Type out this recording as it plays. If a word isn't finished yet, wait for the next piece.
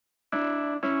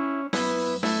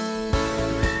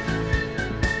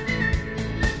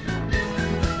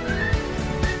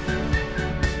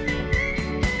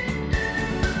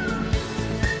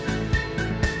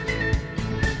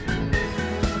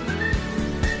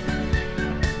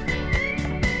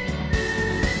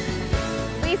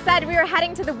said, we were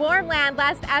heading to the warm land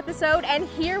last episode, and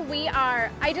here we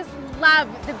are. I just love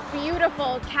the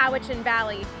beautiful Cowichan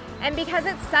Valley. And because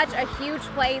it's such a huge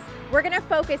place, we're gonna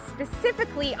focus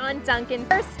specifically on Duncan.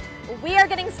 First, we are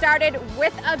getting started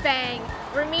with a bang.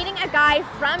 We're meeting a guy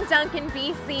from Duncan,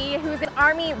 BC, who's an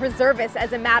Army reservist,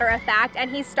 as a matter of fact,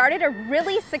 and he started a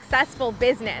really successful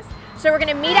business. So we're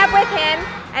gonna meet up with him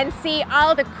and see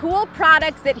all the cool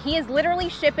products that he is literally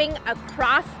shipping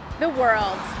across the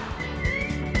world.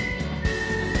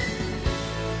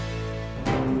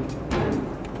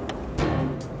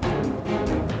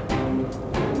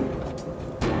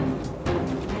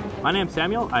 My name's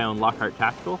Samuel. I own Lockhart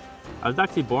Tactical. I was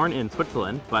actually born in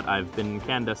Switzerland, but I've been in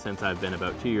Canada since I've been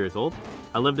about 2 years old.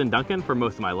 I lived in Duncan for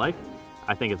most of my life.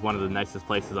 I think it's one of the nicest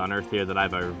places on earth here that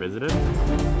I've ever visited.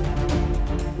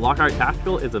 Lockhart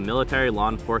Tactical is a military, law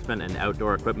enforcement, and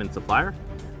outdoor equipment supplier.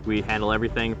 We handle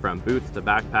everything from boots to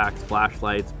backpacks,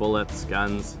 flashlights, bullets,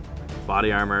 guns,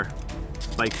 body armor,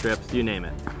 spike strips, you name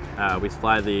it. We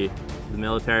supply the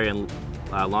military and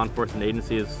law enforcement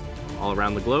agencies all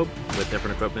around the globe with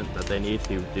different equipment that they need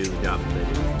to do the job that they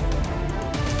do.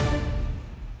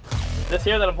 This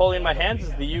here that I'm holding in my hands is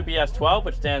the UBS12,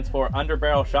 which stands for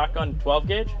Underbarrel Shotgun 12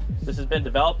 gauge. This has been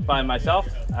developed by myself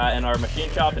and our machine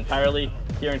shop entirely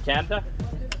here in Canada.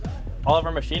 All of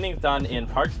our machining is done in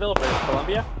Parksville, British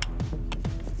Columbia.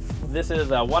 This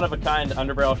is a one-of-a-kind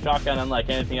underbarrel shotgun unlike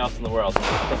anything else in the world.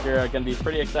 I think you're going to be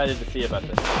pretty excited to see about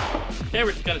this. Okay,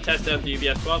 we're just going to test out the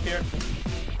UBS12 here.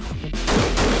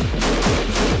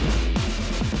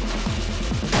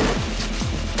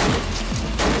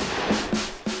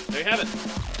 There you have it.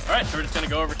 All right, so we're just going to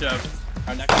go over to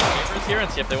our next neighbors here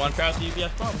and see if they want to try out the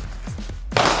UBS12.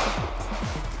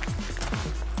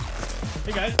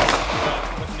 Hey guys,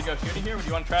 looking to go shooting here? Would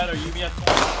you want to try out our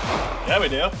UBS12? Yeah, we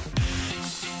do.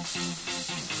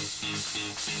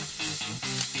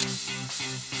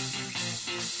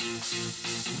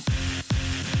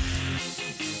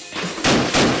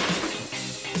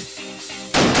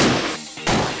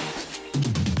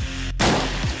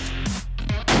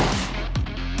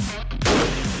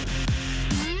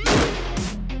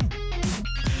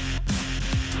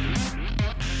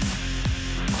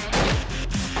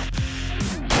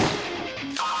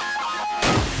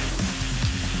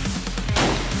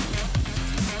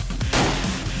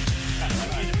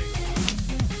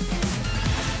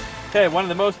 Okay, one of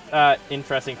the most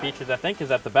interesting features, I think,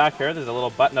 is at the back here. There's a little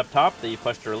button up top that you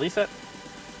push to release it.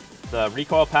 The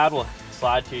recoil pad will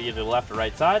slide to either the left or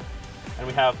right side. And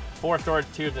we have 4 storage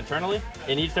tubes internally.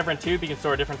 In each different tube, you can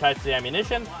store different types of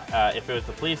ammunition. If it was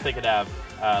the police, they could have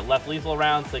less lethal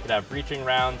rounds, they could have breaching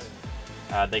rounds,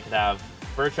 they could have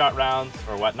birdshot rounds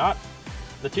or whatnot.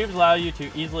 The tubes allow you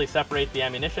to easily separate the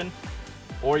ammunition,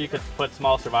 or you could put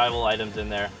small survival items in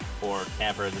there for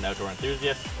campers and outdoor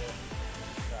enthusiasts.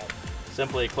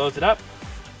 Simply close it up,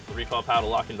 the recoil pad will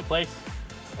lock into place,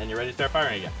 and you're ready to start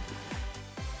firing again.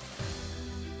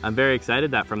 I'm very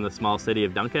excited that from the small city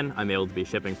of Duncan, I'm able to be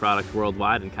shipping products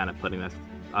worldwide and kind of putting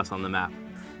us on the map.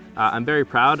 I'm very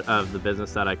proud of the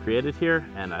business that I created here,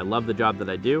 and I love the job that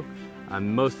I do.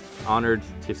 I'm most honored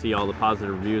to see all the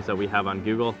positive reviews that we have on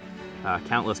Google.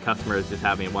 Countless customers just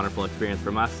having a wonderful experience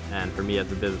from us, and for me as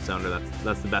a business owner,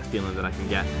 that's the best feeling that I can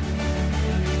get.